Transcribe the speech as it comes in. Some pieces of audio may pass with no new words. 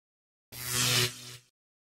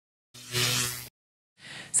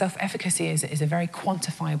Self-efficacy is a very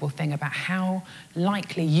quantifiable thing about how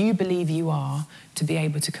likely you believe you are to be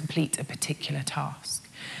able to complete a particular task.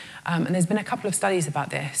 And there's been a couple of studies about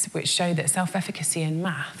this which show that self-efficacy in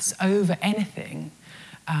maths over anything,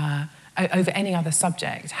 over any other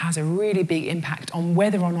subject, has a really big impact on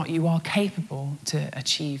whether or not you are capable to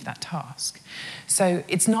achieve that task. So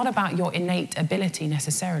it's not about your innate ability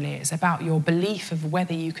necessarily, it's about your belief of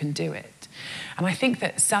whether you can do it. And I think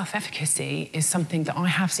that self-efficacy is something that I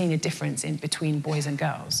have seen a difference in between boys and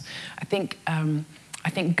girls. I think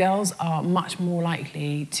girls are much more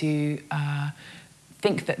likely to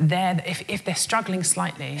think that if they're struggling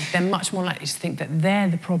slightly, they're much more likely to think that they're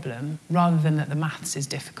the problem rather than that the maths is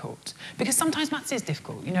difficult. Because sometimes maths is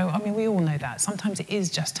difficult, you know, I mean, we all know that. Sometimes it is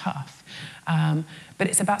just tough. But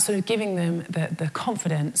it's about sort of giving them the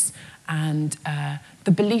confidence and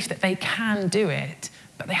the belief that they can do it,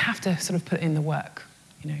 but they have to sort of put in the work.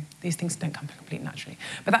 You know, these things don't come completely naturally.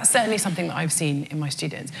 But that's certainly something that I've seen in my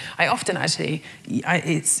students. I often actually,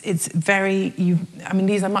 it's very, I mean,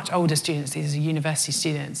 these are much older students, these are university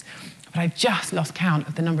students, but I've just lost count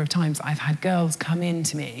of the number of times I've had girls come in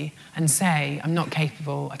to me and say, I'm not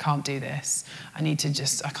capable, I can't do this, I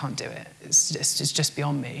can't do it, it's just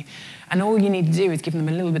beyond me. And all you need to do is give them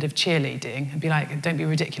a little bit of cheerleading and be like, don't be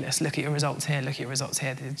ridiculous, look at your results here, look at your results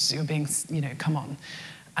here, you're being, you know, come on.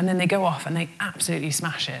 And then they go off and they absolutely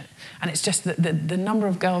smash it. And it's just that the number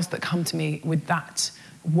of girls that come to me with that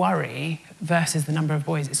worry versus the number of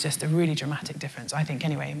boys is just a really dramatic difference, I think,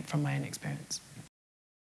 anyway, from my own experience.